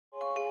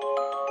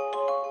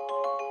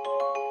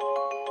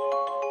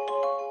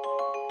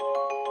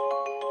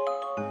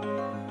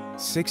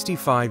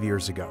65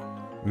 years ago,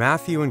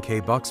 Matthew and Kay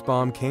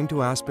Bucksbaum came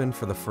to Aspen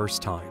for the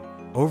first time.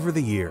 Over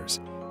the years,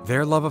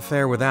 their love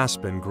affair with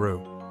Aspen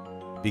grew.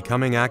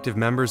 Becoming active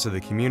members of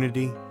the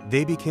community,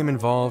 they became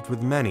involved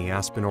with many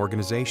Aspen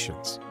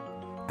organizations.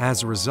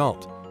 As a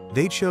result,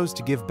 they chose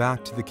to give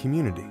back to the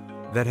community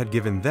that had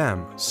given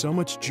them so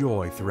much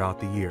joy throughout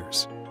the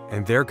years.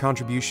 And their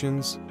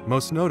contributions,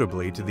 most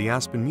notably to the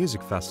Aspen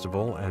Music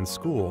Festival and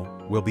School,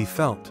 will be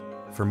felt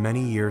for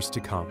many years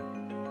to come.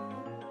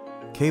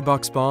 Kay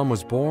Bucksbaum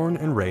was born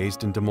and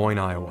raised in Des Moines,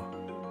 Iowa.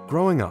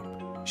 Growing up,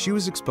 she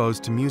was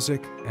exposed to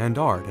music and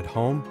art at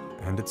home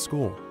and at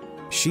school.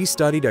 She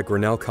studied at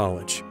Grinnell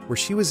College, where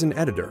she was an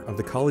editor of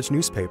the college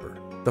newspaper,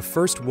 the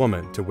first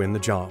woman to win the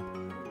job.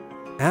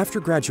 After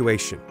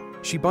graduation,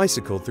 she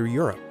bicycled through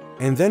Europe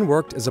and then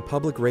worked as a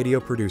public radio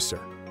producer.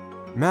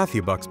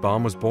 Matthew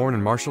Bucksbaum was born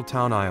in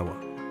Marshalltown, Iowa,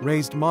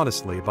 raised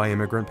modestly by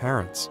immigrant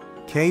parents.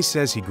 Kay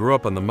says he grew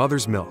up on the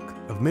mother's milk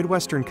of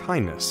Midwestern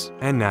kindness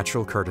and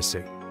natural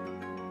courtesy.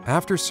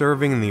 After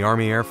serving in the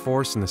Army Air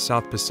Force in the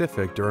South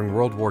Pacific during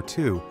World War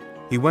II,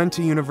 he went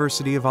to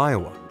University of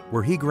Iowa,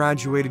 where he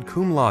graduated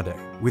cum laude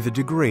with a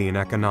degree in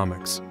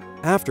economics.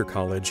 After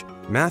college,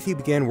 Matthew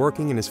began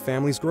working in his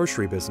family's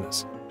grocery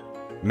business.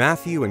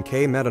 Matthew and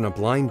Kay met on a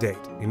blind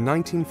date in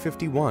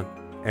 1951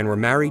 and were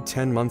married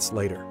 10 months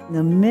later.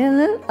 The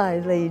minute I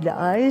laid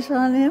eyes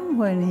on him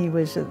when he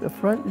was at the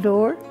front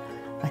door,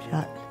 I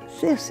thought,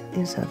 this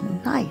is a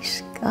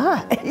nice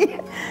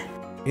guy.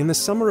 In the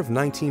summer of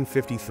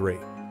 1953,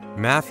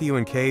 Matthew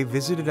and Kay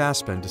visited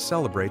Aspen to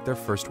celebrate their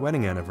first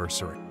wedding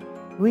anniversary.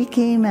 We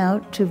came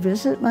out to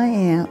visit my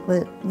aunt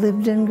that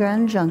lived in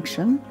Grand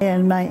Junction,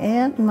 and my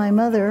aunt and my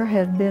mother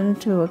had been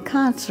to a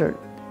concert,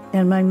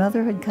 and my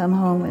mother had come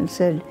home and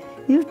said,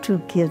 you two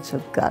kids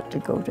have got to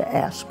go to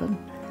Aspen.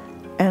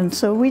 And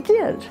so we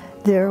did.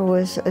 There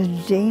was a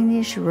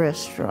Danish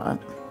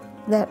restaurant.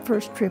 That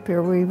first trip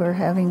here, we were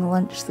having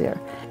lunch there.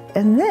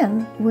 And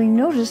then we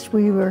noticed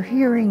we were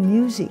hearing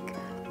music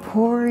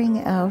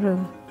pouring out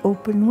of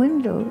open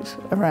windows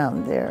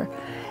around there.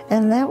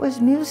 And that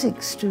was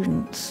music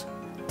students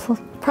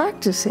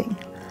practicing.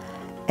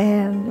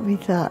 And we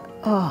thought,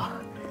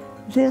 oh,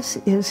 this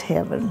is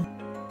heaven.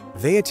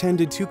 They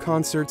attended 2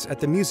 concerts at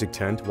the music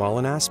tent while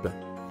in Aspen.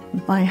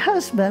 My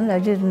husband, I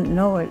didn't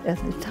know it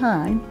at the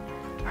time,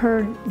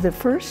 heard the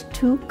first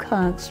 2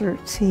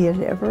 concerts he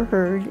had ever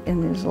heard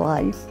in his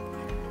life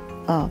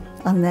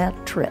on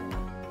that trip.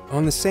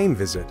 On the same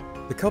visit,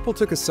 the couple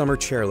took a summer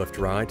chairlift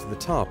ride to the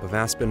top of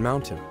Aspen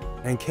Mountain,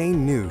 and Kay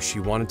knew she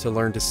wanted to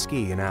learn to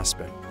ski in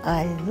Aspen.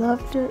 I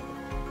loved it,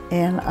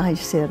 and I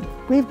said,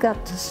 we've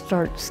got to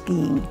start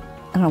skiing,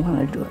 and I want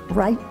to do it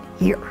right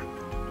here.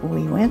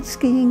 We went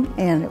skiing,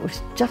 and it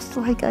was just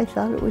like I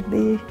thought it would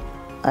be.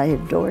 I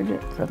adored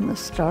it from the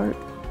start.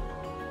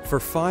 For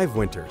 5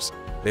 winters,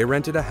 they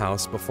rented a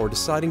house before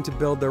deciding to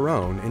build their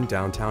own in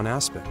downtown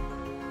Aspen.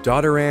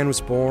 Daughter Ann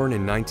was born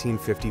in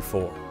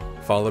 1954,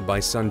 followed by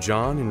son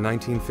John in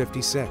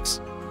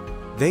 1956.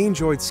 They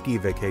enjoyed ski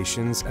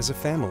vacations as a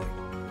family.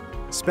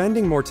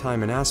 Spending more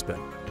time in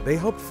Aspen, they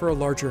hoped for a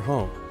larger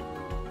home.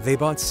 They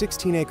bought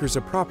 16 acres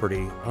of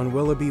property on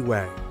Willoughby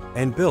Way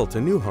and built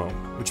a new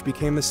home, which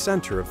became the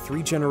center of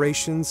 3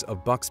 generations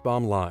of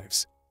Bucksbaum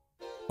lives.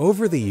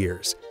 Over the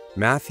years,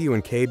 Matthew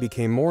and Kay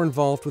became more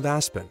involved with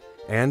Aspen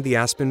and the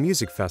Aspen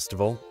Music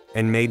Festival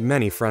and made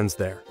many friends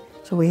there.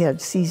 So we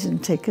had season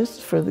tickets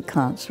for the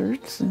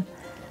concerts and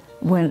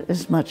went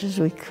as much as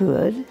we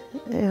could,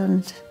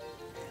 and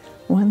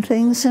one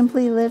thing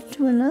simply led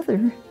to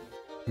another.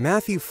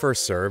 Matthew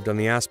first served on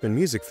the Aspen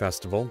Music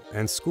Festival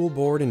and School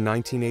Board in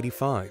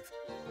 1985.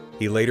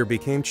 He later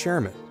became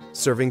chairman,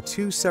 serving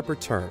 2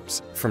 separate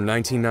terms, from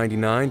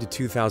 1999 to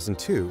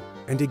 2002,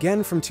 and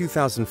again from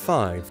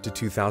 2005 to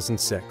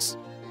 2006.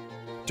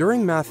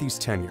 During Matthew's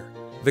tenure,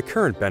 the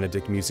current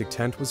Benedict Music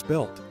Tent was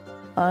built.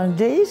 On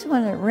days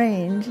when it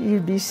rained,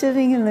 you'd be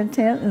sitting in the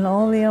tent and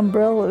all the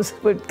umbrellas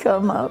would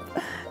come up.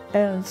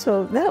 And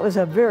so that was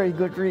a very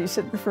good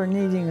reason for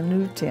needing a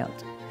new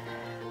tent.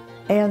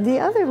 And the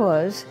other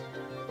was,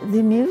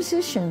 the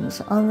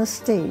musicians on the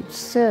stage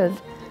said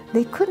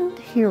they couldn't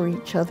hear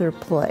each other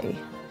play.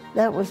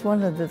 That was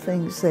one of the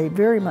things they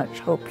very much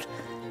hoped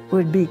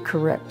would be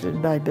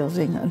corrected by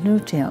building a new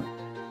tent.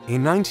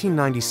 In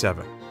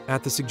 1997,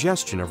 at the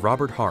suggestion of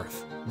Robert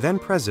Harth, then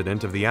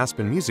president of the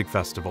Aspen Music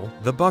Festival,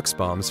 the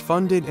Bucksbaums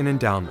funded an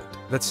endowment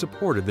that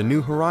supported the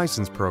New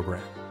Horizons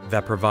program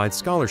that provides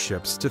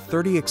scholarships to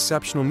 30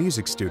 exceptional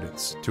music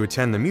students to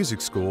attend the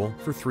music school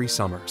for 3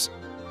 summers.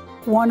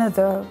 One of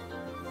the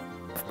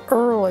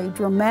early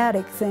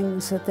dramatic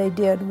things that they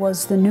did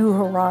was the New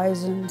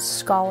Horizons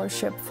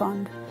Scholarship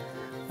Fund,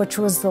 which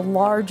was the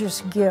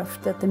largest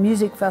gift that the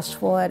music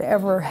festival had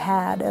ever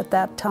had at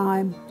that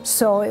time.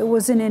 So it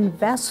was an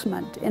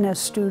investment in a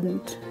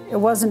student. It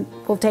wasn't,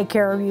 we'll take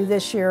care of you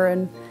this year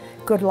and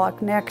good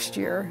luck next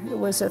year. It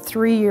was a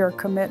 3-year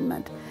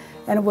commitment.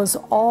 And it was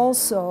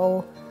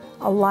also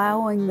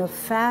allowing the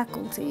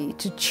faculty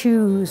to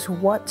choose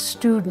what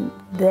student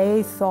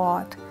they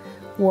thought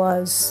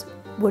was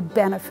would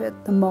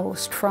benefit the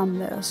most from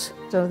this.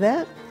 So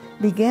that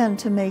began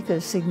to make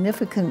a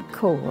significant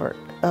cohort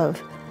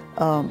of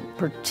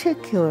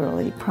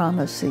particularly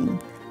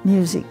promising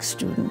music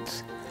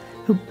students,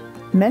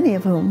 many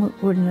of whom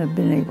wouldn't have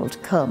been able to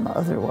come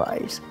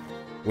otherwise.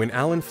 When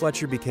Alan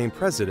Fletcher became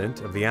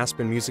president of the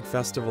Aspen Music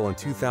Festival in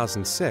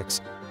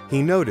 2006,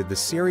 he noted the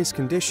serious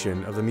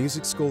condition of the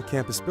music school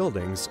campus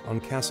buildings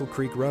on Castle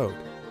Creek Road.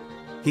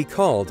 He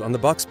called on the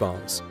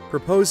Bucksbaums,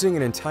 proposing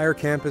an entire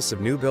campus of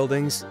new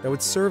buildings that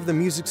would serve the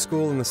music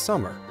school in the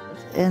summer.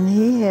 And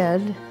he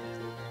had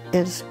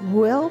as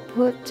well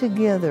put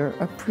together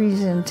a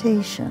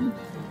presentation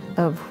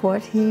of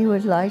what he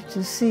would like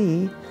to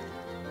see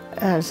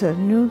as a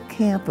new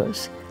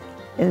campus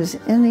as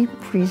any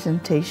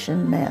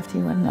presentation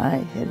Matthew and I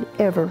had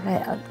ever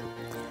had.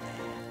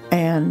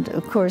 And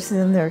of course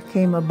then there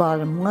came a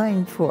bottom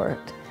line for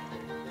it.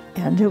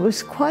 And it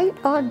was quite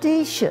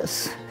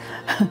audacious.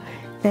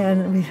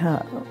 And we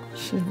thought,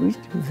 should we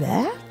do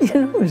that?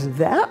 You know, is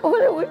that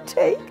what it would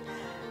take?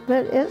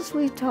 But as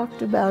we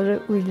talked about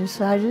it, we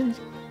decided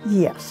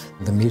yes.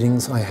 The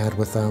meetings I had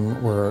with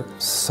them were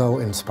so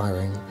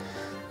inspiring.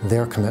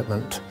 Their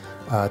commitment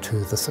to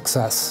the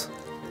success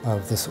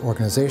of this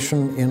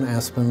organization in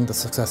Aspen, the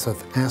success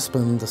of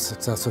Aspen, the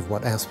success of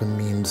what Aspen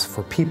means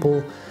for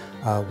people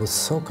was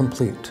so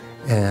complete.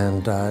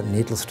 And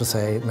needless to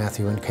say,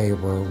 Matthew and Kay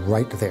were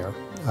right there,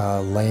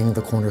 laying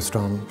the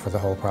cornerstone for the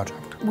whole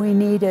project. We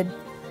needed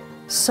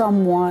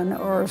someone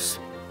or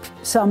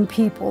some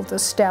people to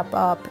step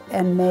up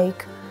and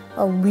make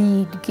a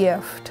lead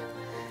gift.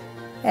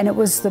 And it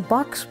was the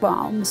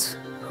Bucksbaums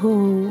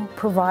who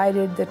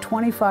provided the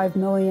 $25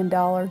 million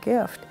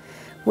gift,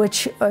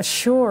 which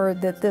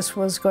assured that this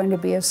was going to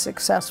be a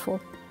successful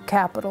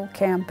capital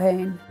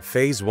campaign.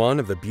 Phase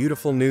 1 of the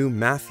beautiful new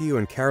Matthew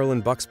and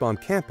Carolyn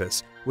Bucksbaum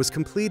campus was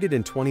completed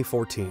in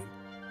 2014.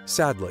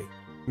 Sadly,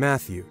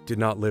 Matthew did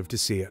not live to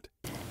see it.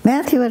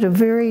 Matthew had a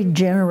very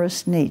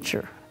generous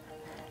nature.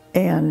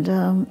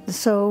 And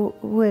so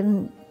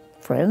when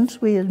friends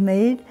we had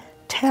made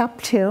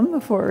tapped him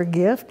for a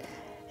gift,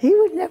 he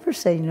would never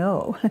say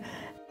no.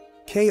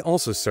 Kay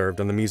also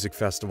served on the Music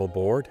Festival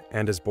board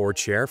and as board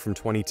chair from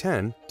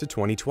 2010 to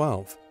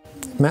 2012.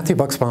 Matthew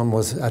Bucksbaum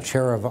was a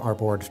chair of our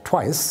board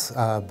twice,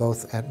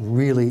 both at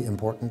really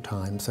important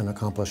times, and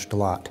accomplished a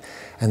lot.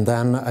 And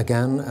then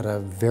again, at a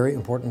very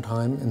important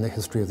time in the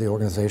history of the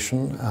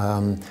organization,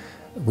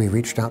 we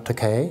reached out to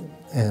Kay,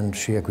 and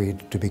she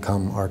agreed to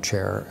become our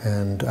chair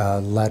and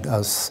led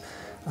us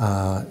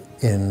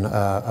in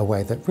a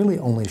way that really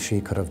only she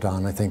could have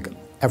done. I think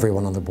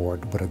everyone on the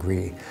board would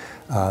agree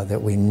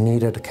that we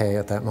needed Kay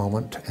at that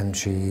moment, and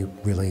she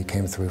really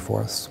came through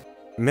for us.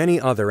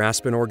 Many other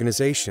Aspen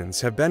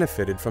organizations have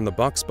benefited from the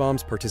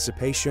Bucksbaums'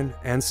 participation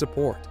and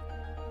support.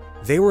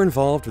 They were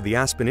involved with the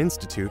Aspen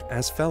Institute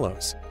as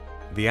fellows.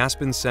 The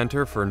Aspen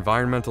Center for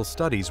Environmental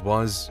Studies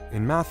was,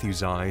 in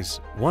Matthew's eyes,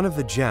 one of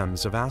the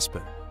gems of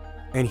Aspen.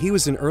 And he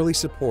was an early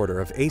supporter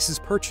of ACE's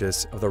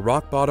purchase of the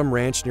Rock Bottom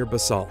Ranch near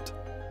Basalt.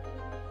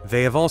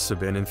 They have also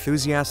been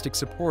enthusiastic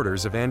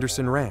supporters of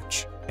Anderson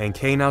Ranch, and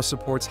Kay now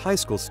supports high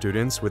school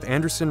students with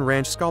Anderson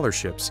Ranch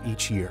scholarships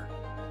each year.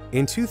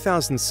 In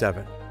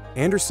 2007,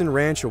 Anderson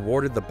Ranch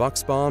awarded the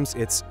Bucksbaums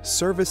its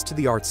Service to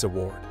the Arts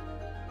Award.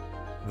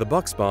 The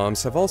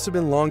Bucksbaums have also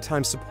been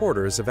longtime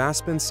supporters of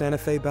Aspen Santa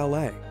Fe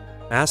Ballet,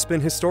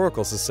 Aspen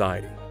Historical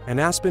Society, and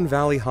Aspen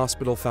Valley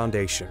Hospital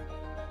Foundation.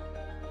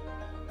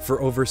 For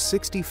over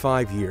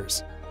 65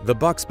 years, the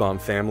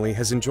Bucksbaum family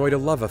has enjoyed a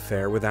love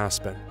affair with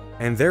Aspen,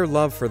 and their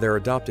love for their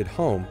adopted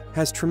home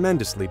has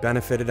tremendously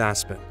benefited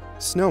Aspen,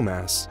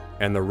 Snowmass,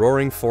 and the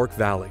Roaring Fork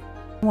Valley.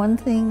 One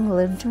thing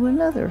led to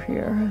another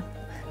here.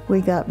 We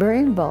got very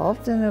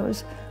involved, and it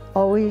was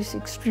always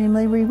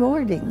extremely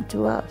rewarding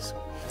to us.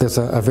 There's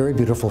a very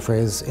beautiful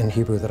phrase in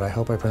Hebrew that I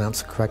hope I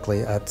pronounce correctly,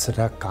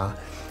 tzedakah,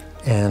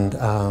 and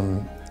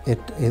it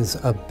is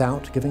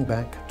about giving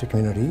back to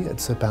community.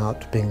 It's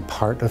about being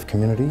part of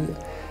community.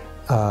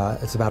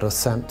 It's about a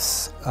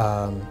sense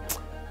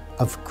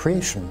of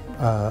creation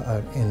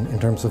in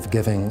terms of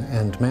giving,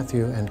 and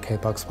Matthew and Kay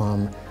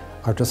Bucksbaum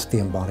are just the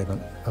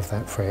embodiment of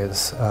that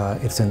phrase.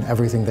 It's in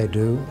everything they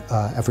do,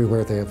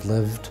 everywhere they have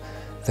lived.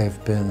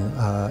 They've been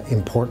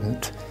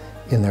important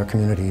in their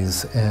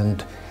communities,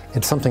 and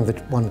it's something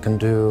that one can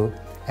do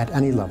at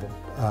any level,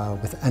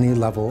 with any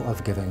level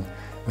of giving.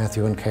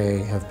 Matthew and Kay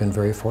have been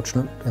very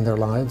fortunate in their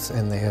lives,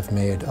 and they have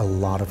made a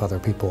lot of other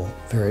people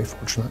very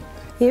fortunate.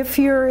 If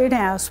you're in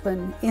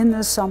Aspen in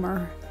the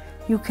summer,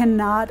 you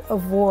cannot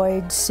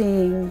avoid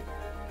seeing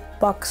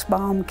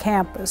Bucksbaum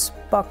Campus,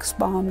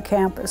 Bucksbaum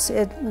Campus.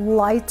 It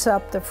lights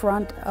up the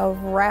front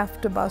of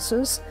raft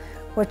buses,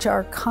 which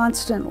are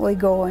constantly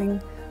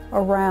going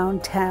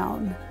around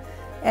town.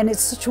 And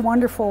it's such a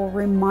wonderful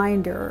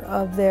reminder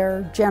of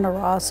their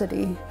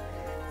generosity,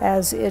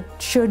 as it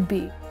should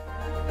be.